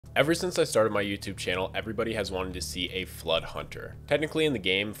Ever since I started my YouTube channel, everybody has wanted to see a flood hunter. Technically in the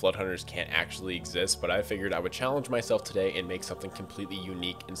game, flood hunters can't actually exist, but I figured I would challenge myself today and make something completely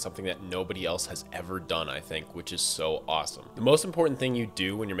unique and something that nobody else has ever done, I think, which is so awesome. The most important thing you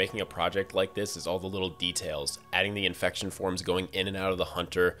do when you're making a project like this is all the little details, adding the infection forms going in and out of the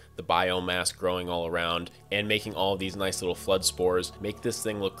hunter, the biomass growing all around, and making all of these nice little flood spores make this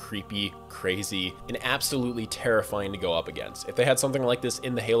thing look creepy, crazy, and absolutely terrifying to go up against. If they had something like this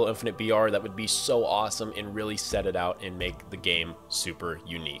in the Halo Infinite BR, that would be so awesome and really set it out and make the game super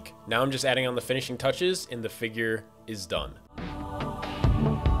unique. Now I'm just adding on the finishing touches and the figure is done.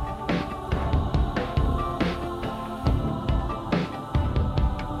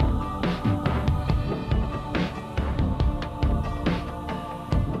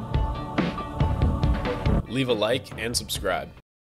 Leave a like and subscribe.